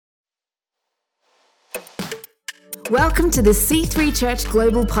Welcome to the C3 Church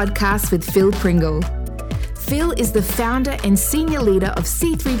Global podcast with Phil Pringle. Phil is the founder and senior leader of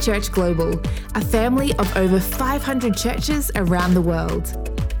C3 Church Global, a family of over 500 churches around the world.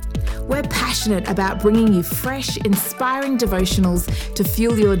 We're passionate about bringing you fresh, inspiring devotionals to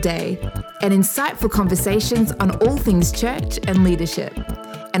fuel your day and insightful conversations on all things church and leadership.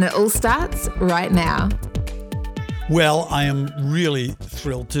 And it all starts right now. Well, I am really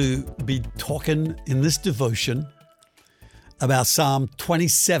thrilled to be talking in this devotion about Psalm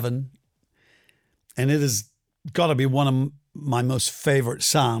 27, and it has got to be one of my most favorite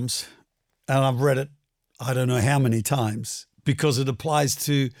Psalms, and I've read it I don't know how many times because it applies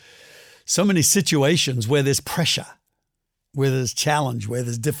to so many situations where there's pressure, where there's challenge, where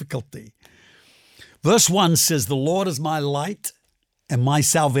there's difficulty. Verse 1 says, "The Lord is my light and my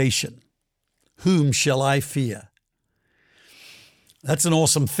salvation. Whom shall I fear?" That's an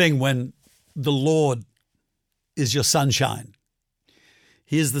awesome thing when the Lord is your sunshine.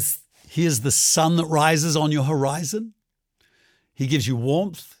 He is the sun that rises on your horizon. He gives you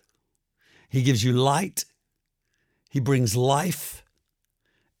warmth. He gives you light. He brings life.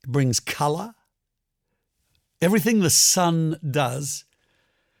 He brings color. Everything the sun does,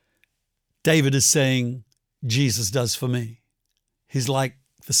 David is saying, Jesus does for me. He's like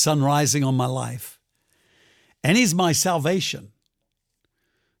the sun rising on my life. And he's my salvation.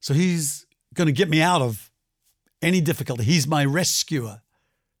 So he's going to get me out of any difficulty. He's my rescuer.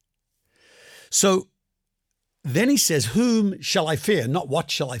 So then he says, whom shall I fear? Not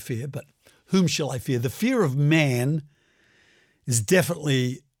what shall I fear, but whom shall I fear? The fear of man is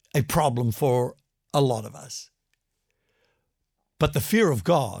definitely a problem for a lot of us. But the fear of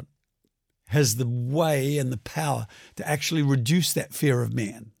God has the way and the power to actually reduce that fear of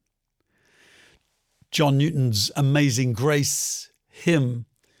man. John Newton's Amazing Grace hymn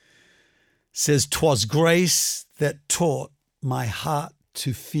says, "'Twas grace that taught my heart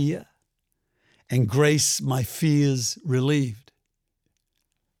to fear, and grace my fears relieved."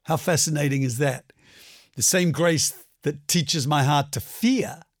 How fascinating is that? The same grace that teaches my heart to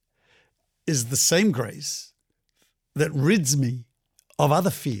fear is the same grace that rids me of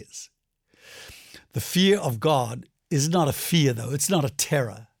other fears. The fear of God is not a fear, though. It's not a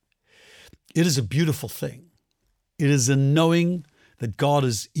terror. It is a beautiful thing. It is a knowing that God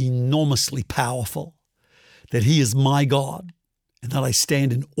is enormously powerful, that he is my God, and that I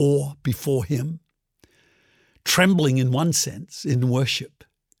stand in awe before him, trembling in one sense in worship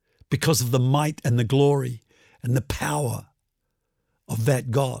because of the might and the glory and the power of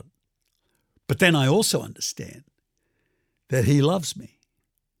that God. But then I also understand that he loves me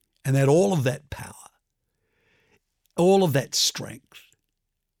and that all of that power, all of that strength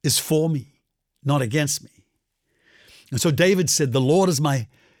is for me, not against me. And so David said, the Lord is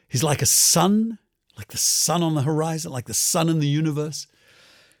he's like a sun, like the sun on the horizon, like the sun in the universe.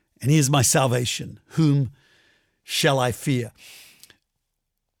 And he is my salvation. Whom shall I fear?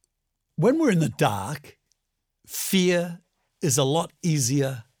 When we're in the dark, fear is a lot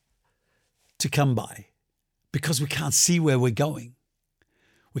easier to come by because we can't see where we're going.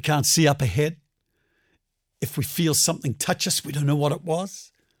 We can't see up ahead. If we feel something touch us, we don't know what it was.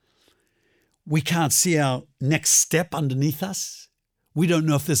 We can't see our next step underneath us. We don't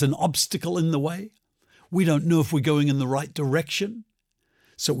know if there's an obstacle in the way. We don't know if we're going in the right direction.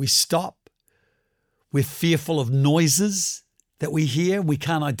 So we stop. We're fearful of noises that we hear. We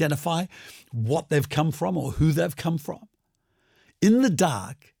can't identify what they've come from or who they've come from. In the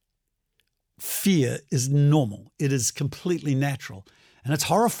dark, fear is normal. It is completely natural, and it's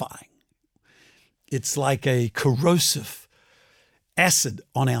horrifying. It's like a corrosive acid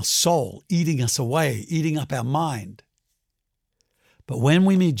on our soul, eating us away, eating up our mind. But when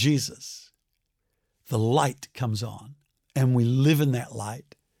we meet Jesus, the light comes on, and we live in that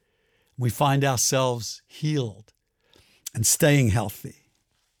light. We find ourselves healed and staying healthy.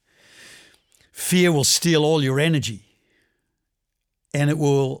 Fear will steal all your energy, and it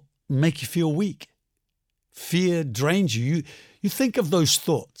will make you feel weak. Fear drains you. You think of those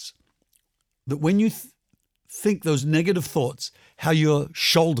thoughts, that when you think those negative thoughts, how your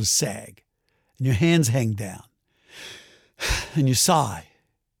shoulders sag and your hands hang down and you sigh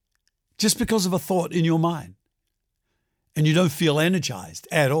just because of a thought in your mind, and you don't feel energized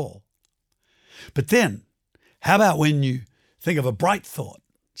at all. But then, how about when you think of a bright thought,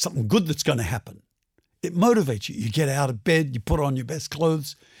 something good that's going to happen? It motivates you. You get out of bed, you put on your best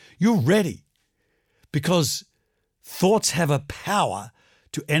clothes, you're ready, because thoughts have a power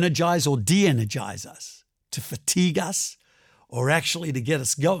to energize or de-energize us, to fatigue us, or actually to get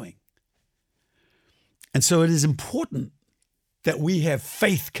us going. And so it is important that we have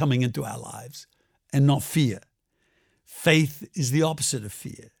faith coming into our lives and not fear. Faith is the opposite of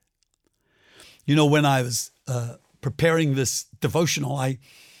fear. You know, when I was preparing this devotional, I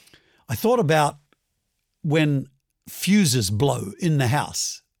thought about when fuses blow in the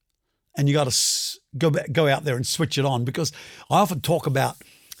house and you got to go out there and switch it on, because I often talk about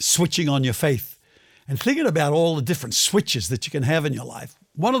switching on your faith and thinking about all the different switches that you can have in your life.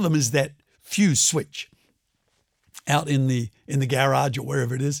 One of them is that fuse switch out in the garage or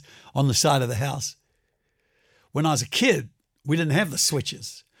wherever it is on the side of the house. When I was a kid, we didn't have the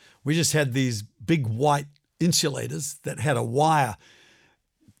switches. We just had these big white insulators that had a wire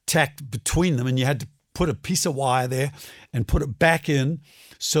tacked between them, and you had to put a piece of wire there and put it back in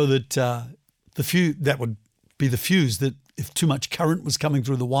so that the fuse, that would be the fuse, that if too much current was coming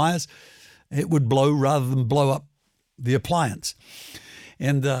through the wires, it would blow rather than blow up the appliance.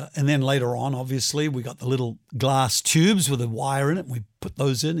 And then later on, obviously, we got the little glass tubes with a wire in it, and we put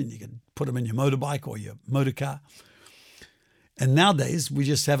those in, and you can put them in your motorbike or your motor car. And nowadays, we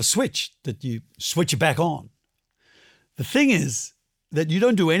just have a switch that you switch it back on. The thing is that you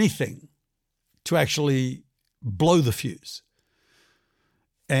don't do anything to actually blow the fuse.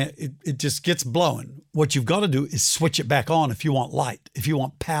 And it just gets blown. What you've got to do is switch it back on if you want light, if you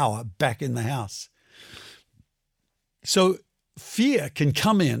want power back in the house. So fear can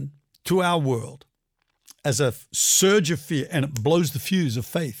come in to our world as a surge of fear, and it blows the fuse of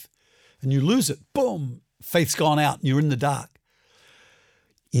faith. And you lose it. Boom, faith's gone out and you're in the dark.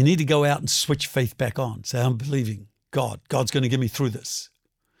 You need to go out and switch faith back on. Say, I'm believing God. God's going to get me through this.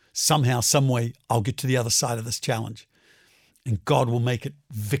 Somehow, some way, I'll get to the other side of this challenge. And God will make it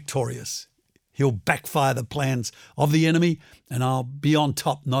victorious. He'll backfire the plans of the enemy, and I'll be on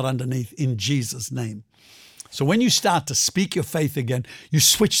top, not underneath, in Jesus' name. So when you start to speak your faith again, you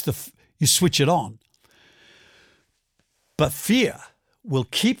switch it on. But fear will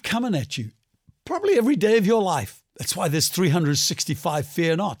keep coming at you probably every day of your life. That's why there's 365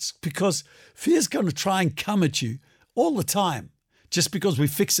 fear nots, because fear's going to try and come at you all the time. Just because we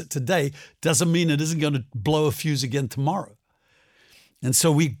fix it today doesn't mean it isn't going to blow a fuse again tomorrow. And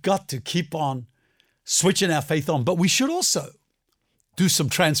so we've got to keep on switching our faith on. But we should also do some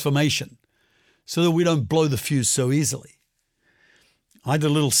transformation so that we don't blow the fuse so easily. I did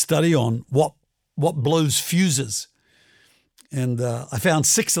a little study on what blows fuses, and I found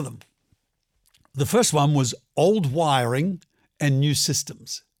 6 of them. The first one was old wiring and new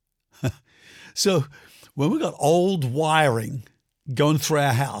systems. So when we've got old wiring going through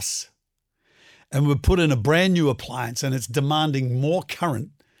our house and we put in a brand new appliance and it's demanding more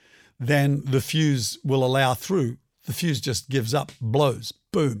current than the fuse will allow through, the fuse just gives up, blows,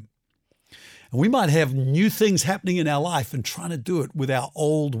 boom. And we might have new things happening in our life and trying to do it with our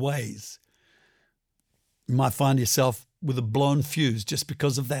old ways. You might find yourself with a blown fuse just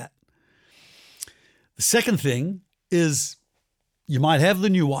because of that. The second thing is you might have the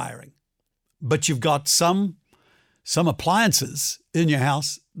new wiring, but you've got some appliances in your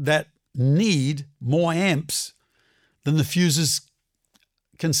house that need more amps than the fuses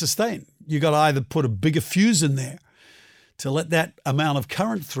can sustain. You got to either put a bigger fuse in there to let that amount of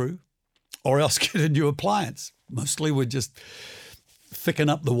current through, or else get a new appliance. Mostly we just thicken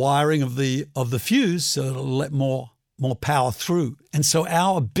up the wiring of the fuse so it'll let more power through. And so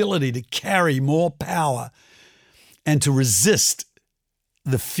our ability to carry more power and to resist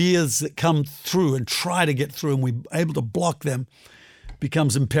the fears that come through and try to get through, and we're able to block them,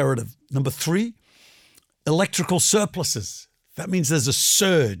 becomes imperative. Number 3, electrical surpluses. That means there's a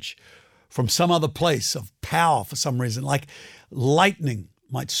surge from some other place of power for some reason, like lightning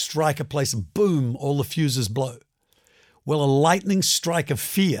might strike a place and boom, all the fuses blow. Well, a lightning strike of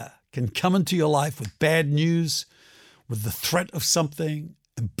fear can come into your life with bad news, with the threat of something,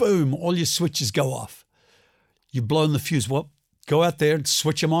 and boom, all your switches go off. You've blown the fuse. Well, go out there and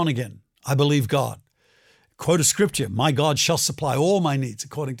switch them on again. I believe God. Quote a scripture, my God shall supply all my needs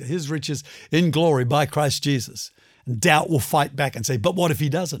according to his riches in glory by Christ Jesus. And doubt will fight back and say, but what if he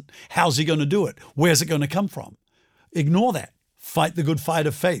doesn't? How's he going to do it? Where's it going to come from? Ignore that. Fight the good fight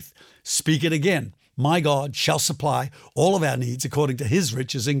of faith. Speak it again. My God shall supply all of our needs according to his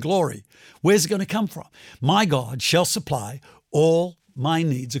riches in glory. Where's it going to come from? My God shall supply all my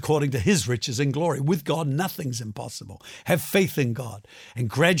needs according to his riches in glory. With God, nothing's impossible. Have faith in God. And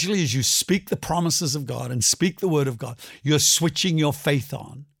gradually, as you speak the promises of God and speak the word of God, you're switching your faith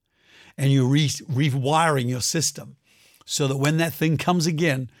on and you're rewiring your system so that when that thing comes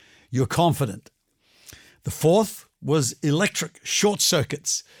again, you're confident. The fourth was electric short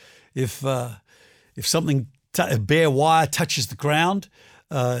circuits. If something, a bare wire touches the ground,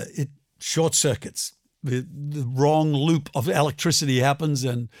 it short circuits. The wrong loop of electricity happens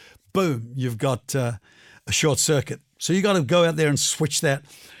and boom, you've got a short circuit. So you got to go out there and switch that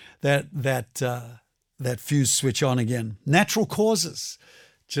fuse switch on again. Natural causes,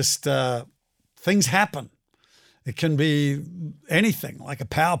 just things happen. It can be anything, like a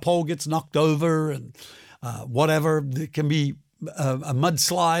power pole gets knocked over and whatever. It can be a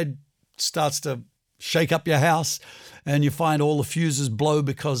mudslide starts to shake up your house and you find all the fuses blow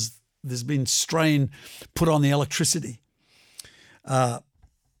because there's been strain put on the electricity.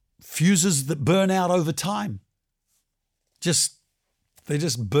 Fuses that burn out over time. They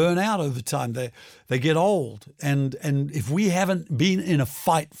just burn out over time. They get old. And if we haven't been in a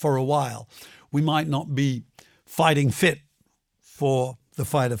fight for a while, we might not be fighting fit for the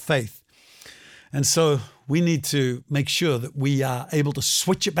fight of faith. And so we need to make sure that we are able to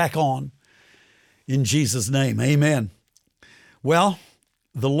switch it back on in Jesus' name. Amen. Well,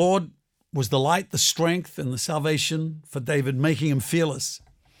 the Lord was the light, the strength, and the salvation for David, making him fearless.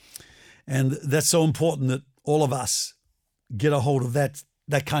 And that's so important that all of us get a hold of that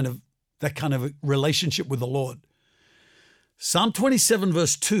kind of a relationship with the Lord. Psalm 27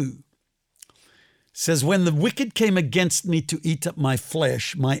 verse 2 says, when the wicked came against me to eat up my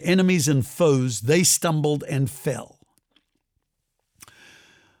flesh, my enemies and foes, they stumbled and fell.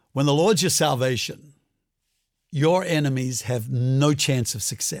 When the Lord's your salvation, your enemies have no chance of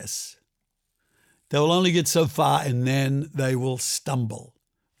success. They will only get so far and then they will stumble.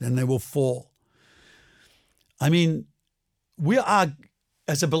 Then they will fall. I mean,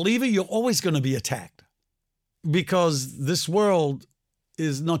 as a believer, you're always going to be attacked because this world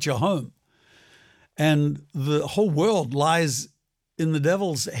is not your home. And the whole world lies in the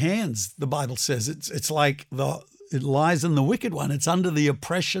devil's hands, the Bible says. It's like it lies in the wicked one. It's under the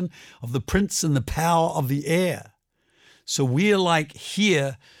oppression of the prince and the power of the air. So we're like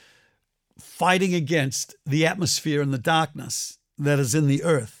here fighting against the atmosphere and the darkness that is in the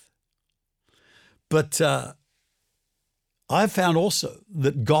earth. But I've found also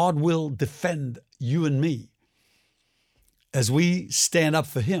that God will defend you and me as we stand up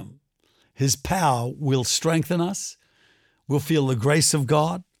for him. His power will strengthen us. We'll feel the grace of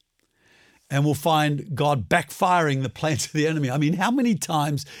God, and we'll find God backfiring the plans of the enemy. I mean, how many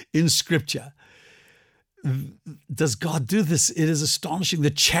times in Scripture does God do this? It is astonishing. The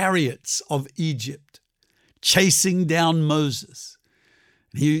chariots of Egypt chasing down Moses.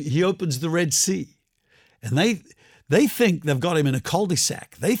 He opens the Red Sea, and they think they've got him in a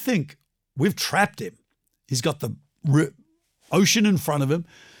cul-de-sac. They think we've trapped him. He's got the ocean in front of him,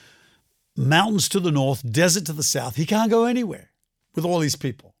 mountains to the north, desert to the south. He can't go anywhere with all these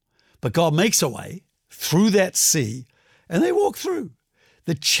people. But God makes a way through that sea, and they walk through.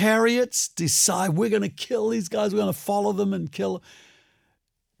 The chariots decide, we're going to kill these guys. We're going to follow them and kill them.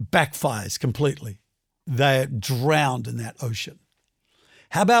 Backfires completely. They're drowned in that ocean.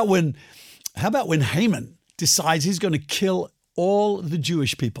 How about when Haman decides he's going to kill all the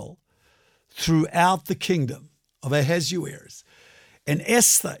Jewish people throughout the kingdom of Ahasuerus? And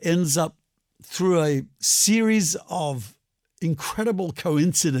Esther ends up, through a series of incredible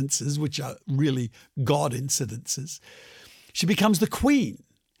coincidences, which are really God incidences, she becomes the queen.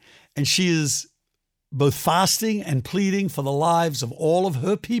 And she is both fasting and pleading for the lives of all of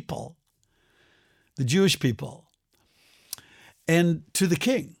her people, the Jewish people, and to the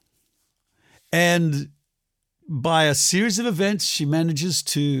king. And by a series of events, she manages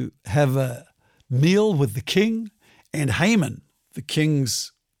to have a meal with the king and Haman, the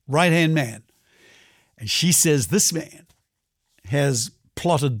king's right-hand man. And she says, this man has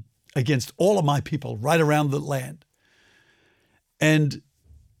plotted against all of my people right around the land. And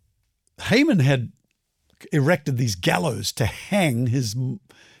Haman had erected these gallows to hang his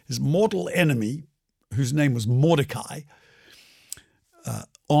mortal enemy, whose name was Mordecai,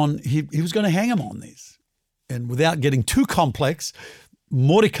 he was going to hang him on these. And without getting too complex,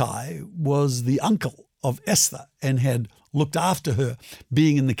 Mordecai was the uncle of Esther and had looked after her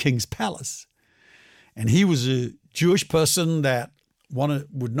being in the king's palace. And he was a Jewish person that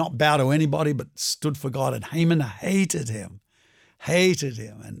would not bow to anybody but stood for God. And Haman hated him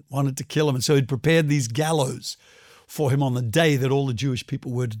and wanted to kill him. And so he'd prepared these gallows for him on the day that all the Jewish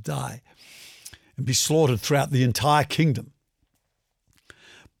people were to die and be slaughtered throughout the entire kingdom.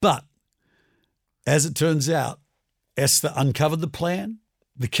 But as it turns out, Esther uncovered the plan.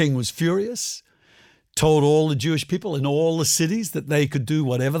 The king was furious, told all the Jewish people in all the cities that they could do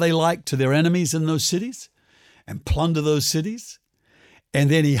whatever they liked to their enemies in those cities and plunder those cities. And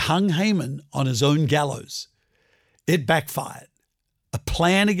then he hung Haman on his own gallows. It backfired. A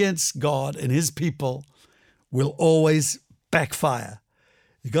plan against God and his people will always backfire.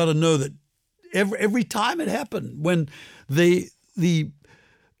 You got to know that every time it happened, when the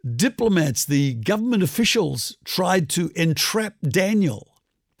diplomats, the government officials tried to entrap Daniel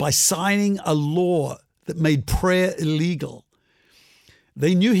by signing a law that made prayer illegal.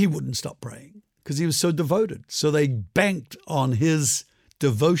 They knew he wouldn't stop praying because he was so devoted. So they banked on his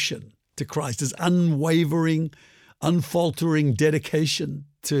devotion to Christ, his unwavering, unfaltering dedication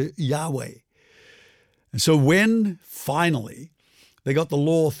to Yahweh. And so when finally they got the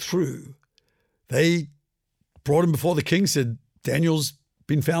law through, they brought him before the king, said, Daniel's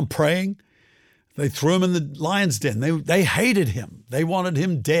been found praying. They threw him in the lion's den. They hated him. They wanted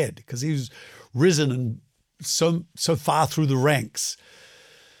him dead because he was risen and so far through the ranks.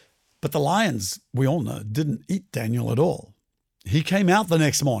 But the lions, we all know, didn't eat Daniel at all. He came out the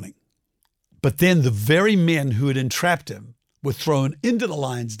next morning. But then the very men who had entrapped him were thrown into the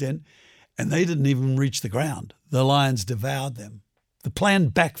lion's den, and they didn't even reach the ground. The lions devoured them. The plan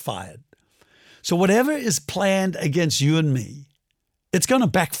backfired. So whatever is planned against you and me, it's going to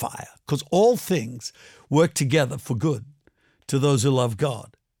backfire because all things work together for good to those who love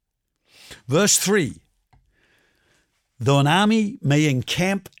God. Verse 3, though an army may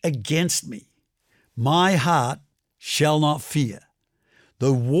encamp against me, my heart shall not fear.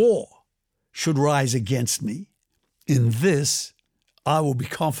 Though war should rise against me, in this I will be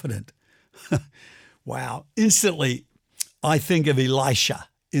confident. Wow. Instantly, I think of Elisha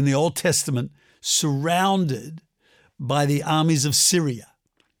in the Old Testament, surrounded by the armies of Syria.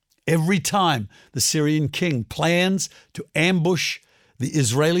 Every time the Syrian king plans to ambush the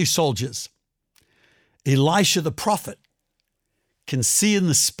Israeli soldiers, Elisha the prophet can see in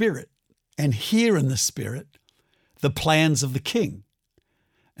the spirit and hear in the spirit the plans of the king.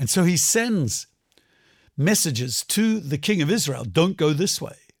 And so he sends messages to the king of Israel. Don't go this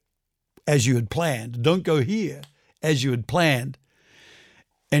way as you had planned. Don't go here as you had planned.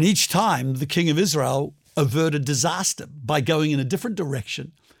 And each time the king of Israel averted disaster by going in a different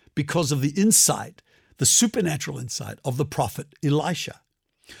direction because of the insight, the supernatural insight of the prophet Elisha.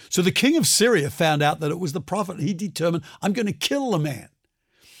 So the king of Syria found out that it was the prophet. He determined, I'm going to kill the man.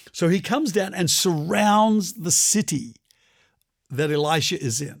 So he comes down and surrounds the city that Elisha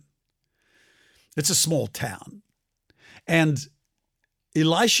is in. It's a small town. And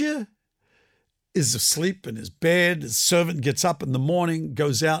Elisha is asleep in his bed. His servant gets up in the morning,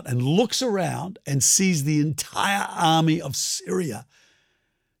 goes out and looks around and sees the entire army of Syria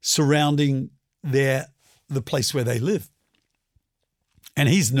surrounding the place where they live. And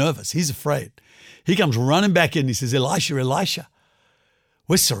he's nervous. He's afraid. He comes running back in. He says, Elisha,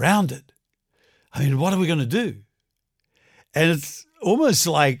 we're surrounded. I mean, what are we going to do? And it's almost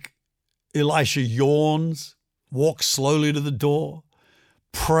like Elisha yawns, walks slowly to the door,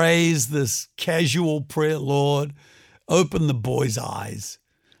 prays this casual prayer, Lord, open the boy's eyes.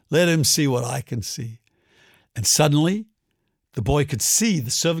 Let him see what I can see. And suddenly the boy could see,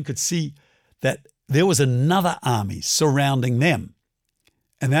 the servant could see that there was another army surrounding them.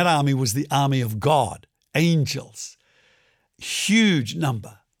 And that army was the army of God, angels, huge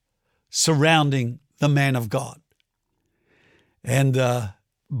number surrounding the man of God. And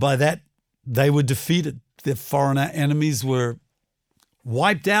by that, they were defeated. Their foreigner enemies were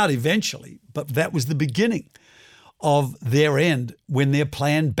wiped out eventually, but that was the beginning of their end when their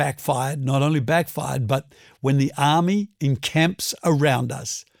plan backfired, not only backfired, but when the army encamps around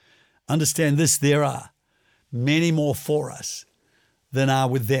us. Understand this, there are many more for us than are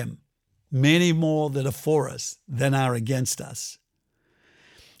with them, many more that are for us than are against us.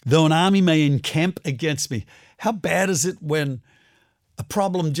 Though an army may encamp against me, how bad is it when a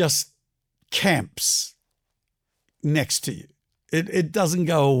problem just camps next to you? It doesn't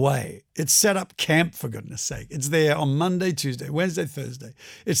go away. It's set up camp, for goodness sake. It's there on Monday, Tuesday, Wednesday, Thursday.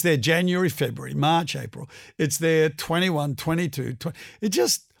 It's there January, February, March, April. It's there 21, 22, 20. It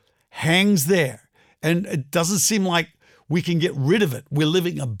just hangs there. And it doesn't seem like we can get rid of it. We're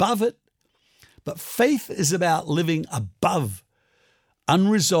living above it. But faith is about living above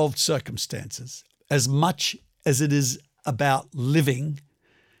unresolved circumstances as much as it is about living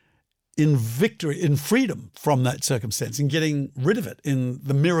in victory, in freedom from that circumstance and getting rid of it in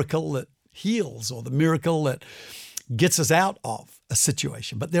the miracle that heals or the miracle that gets us out of a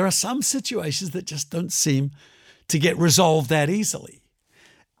situation. But there are some situations that just don't seem to get resolved that easily.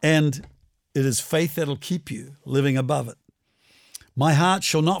 And it is faith that'll keep you living above it. My heart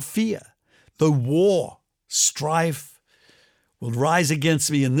shall not fear, though war, strife will rise against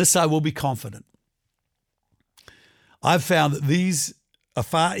me, in this I will be confident. I've found that these are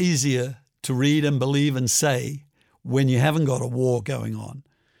far easier to read and believe and say when you haven't got a war going on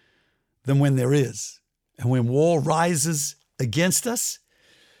than when there is. And when war rises against us,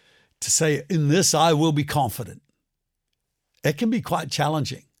 to say, in this I will be confident, it can be quite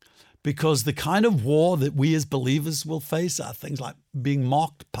challenging. because the kind of war that we as believers will face are things like being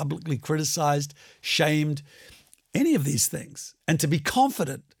mocked, publicly criticized, shamed, any of these things. And to be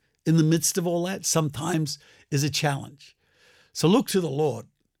confident in the midst of all that sometimes is a challenge. So look to the Lord,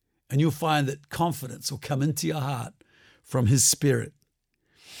 and you'll find that confidence will come into your heart from His Spirit.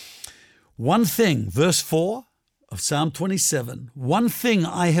 One thing, verse 4 of Psalm 27, one thing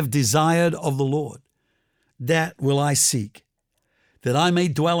I have desired of the Lord, that will I seek, that I may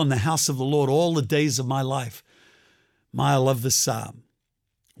dwell in the house of the Lord all the days of my life. I love this psalm.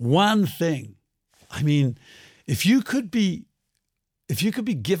 One thing. I mean, if you could be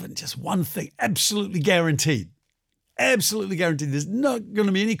given just one thing, absolutely guaranteed, there's not going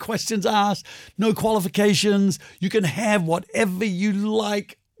to be any questions asked, no qualifications. You can have whatever you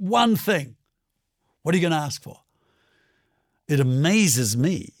like, one thing. What are you going to ask for? It amazes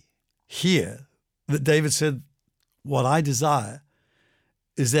me here that David said, what I desire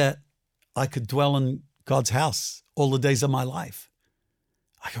is that I could dwell in God's house all the days of my life.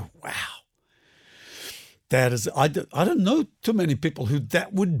 I go, wow. That is, I don't know too many people who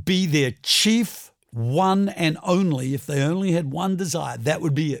that would be their chief one and only. If they only had one desire, that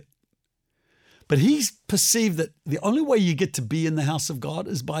would be it. But he's perceived that the only way you get to be in the house of God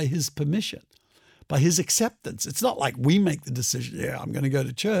is by His permission, by His acceptance. It's not like we make the decision, yeah, I'm going to go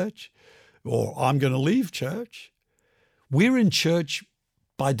to church or I'm going to leave church. We're in church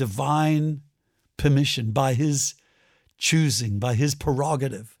by divine permission, by His choosing, by His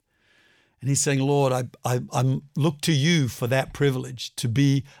prerogative. And He's saying, Lord, I look to You for that privilege to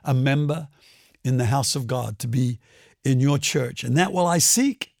be a member in the house of God, to be in Your church. And that will I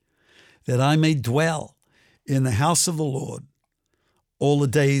seek, that I may dwell in the house of the Lord all the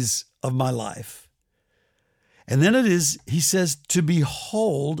days of my life. And then he says, to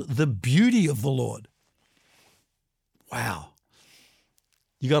behold the beauty of the Lord. Wow.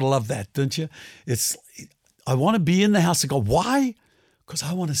 You got to love that, don't you? I want to be in the house of God. Why? Because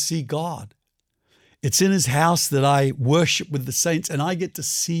I want to see God. It's in His house that I worship with the saints, and I get to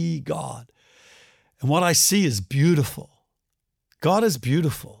see God. And what I see is beautiful. God is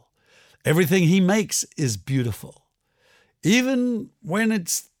beautiful. Everything He makes is beautiful. Even when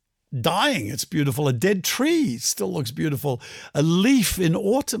it's dying, it's beautiful. A dead tree still looks beautiful. A leaf in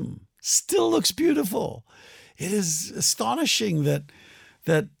autumn still looks beautiful. It is astonishing that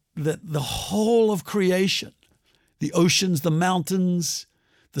the whole of creation, the oceans, the mountains,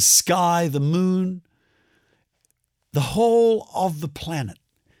 the sky, the moon, the whole of the planet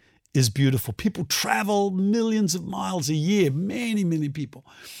is beautiful. People travel millions of miles a year, many, many people.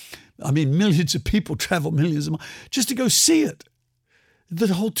 I mean, millions of people travel millions of miles just to go see it.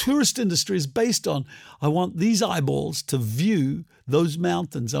 The whole tourist industry is based on, I want these eyeballs to view those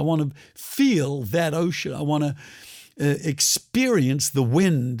mountains. I want to feel that ocean. I want to experience the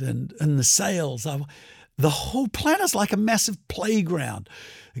wind and the sails. The whole planet's like a massive playground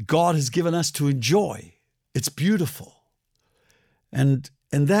God has given us to enjoy. It's beautiful. And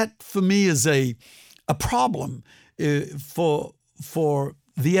that for me is a problem for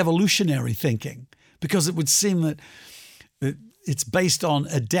the evolutionary thinking, because it would seem that it's based on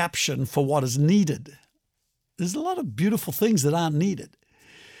adaptation for what is needed. There's a lot of beautiful things that aren't needed.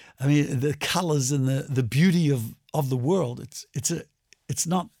 I mean, the colors and the beauty of the world, it's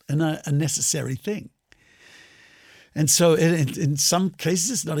not a necessary thing. And so in some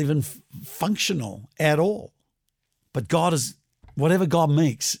cases, it's not even functional at all. But God is, whatever God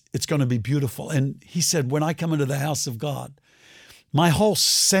makes, it's going to be beautiful. And He said, when I come into the house of God, my whole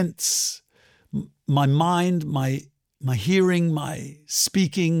sense, my mind, my hearing, my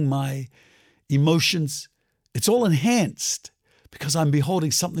speaking, my emotions, it's all enhanced because I'm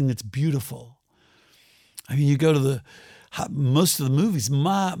beholding something that's beautiful. I mean, you go to most of the movies,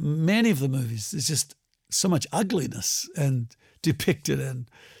 many of the movies, there's just so much ugliness and depicted and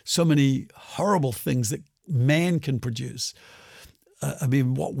so many horrible things that man can produce. I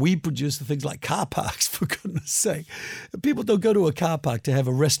mean, what we produce are things like car parks, for goodness sake. People don't go to a car park to have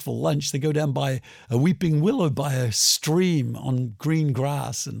a restful lunch. They go down by a weeping willow, by a stream on green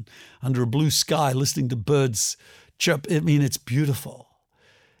grass and under a blue sky, listening to birds chirp. I mean, it's beautiful.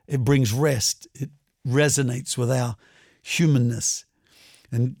 It brings rest. It resonates with our humanness.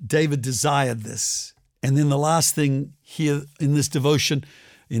 And David desired this. And then the last thing here in this devotion,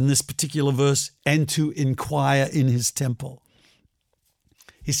 in this particular verse, and to inquire in His temple.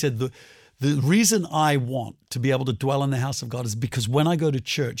 He said, the reason I want to be able to dwell in the house of God is because when I go to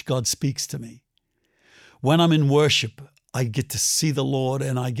church, God speaks to me. When I'm in worship, I get to see the Lord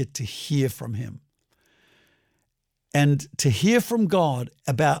and I get to hear from Him. and to hear from God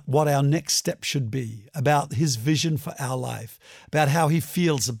about what our next step should be, about his vision for our life, about how he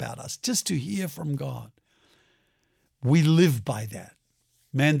feels about us, just to hear from God. We live by that.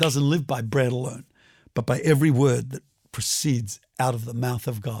 Man doesn't live by bread alone, but by every word that proceeds out of the mouth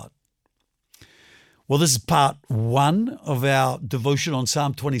of God. Well, this is part 1 of our devotion on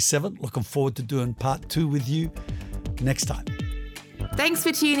Psalm 27. Looking forward to doing part 2 with you next time. Thanks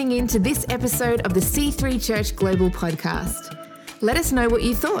for tuning in to this episode of the C3 Church Global podcast. Let us know what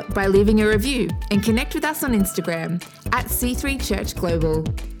you thought by leaving a review and connect with us on Instagram @C3 Church Global.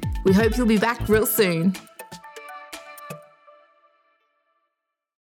 We hope you'll be back real soon.